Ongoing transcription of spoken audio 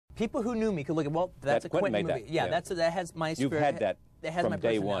People who knew me could look at, well, that's a Quentin movie. Yeah, that has my spirit. You've had that has from my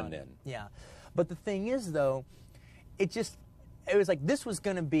day one then. Yeah. But the thing is, though, it was like this was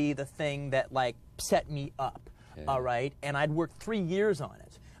going to be the thing that, like, set me up, all right? And I'd worked 3 years on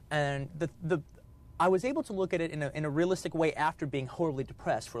it. And I was able to look at it in a realistic way after being horribly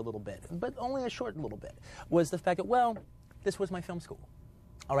depressed for a little bit, but only a short little bit, was the fact that, well, this was my film school.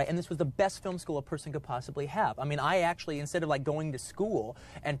 All right, and this was the best film school a person could possibly have. I mean, I actually, instead of like going to school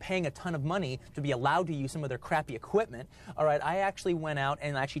and paying a ton of money to be allowed to use some of their crappy equipment, all right, I actually went out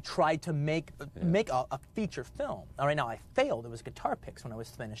and actually tried to make a feature film. All right, now I failed. It was guitar picks when I was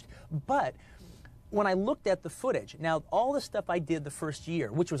finished. But when I looked at the footage, now all the stuff I did the first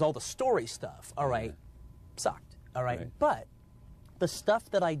year, which was all the story stuff, all right, sucked. All right, but the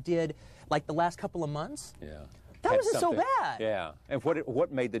stuff that I did like the last couple of months, that wasn't so bad. Yeah. And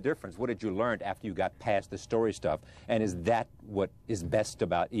what made the difference? What did you learn after you got past the story stuff? And is that what is best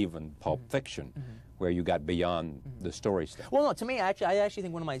about even Pulp Fiction, where you got beyond the story stuff? Well, no. To me, I actually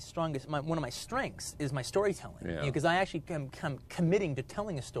think one of my strengths is my storytelling. Yeah. Because I actually am committing to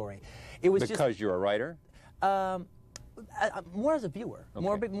telling a story. It was because you're a writer. More as a viewer,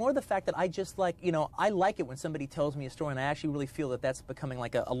 more the fact that I just like, you know, I like it when somebody tells me a story, and I actually really feel that that's becoming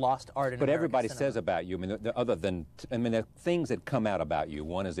like a lost art in But American everybody cinema. says about you, I mean, other than, I mean, the things that come out about you.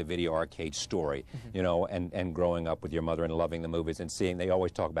 One is a video arcade story, you know, and growing up with your mother and loving the movies and seeing, they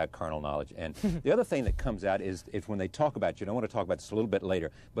always talk about carnal knowledge. And the other thing that comes out is when they talk about you, and I want to talk about this a little bit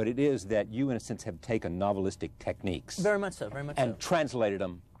later, but it is that you, in a sense, have taken novelistic techniques. Very much so, and translated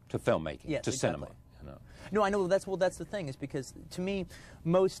them to filmmaking, to cinema. No, I know. That's the thing, is because to me,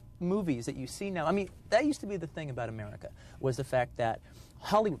 most movies that you see now, I mean, that used to be the thing about America, was the fact that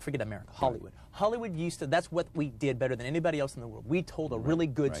Hollywood, forget America, Hollywood. Hollywood used to, that's what we did better than anybody else in the world. We told a really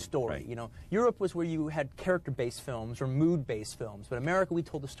good story. You know, Europe was where you had character-based films or mood-based films, but America, we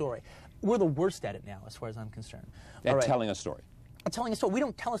told a story. We're the worst at it now, as far as I'm concerned. At telling a story. Telling a story. We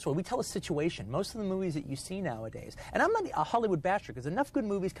don't tell a story. We tell a situation. Most of the movies that you see nowadays, and I'm not a Hollywood basher, because enough good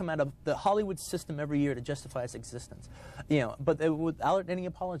movies come out of the Hollywood system every year to justify its existence, you know, but without any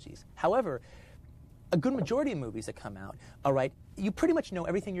apologies. However, a good majority of movies that come out, all right, you pretty much know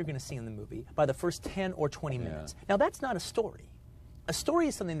everything you're going to see in the movie by the first 10 or 20 minutes. Now, that's not a story. A story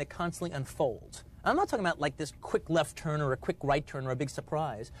is something that constantly unfolds. I'm not talking about like this quick left turn or a quick right turn or a big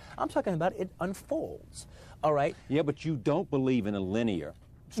surprise. I'm talking about it unfolds. All right? Yeah, but you don't believe in a linear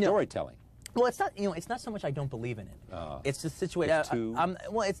storytelling. Well, it's not. You know, it's not so much I don't believe in it. It's the situation.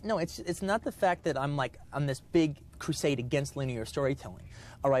 Well, it's not the fact that I'm like on this big crusade against linear storytelling.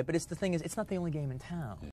 All right, but it's the thing is, it's not the only game in town.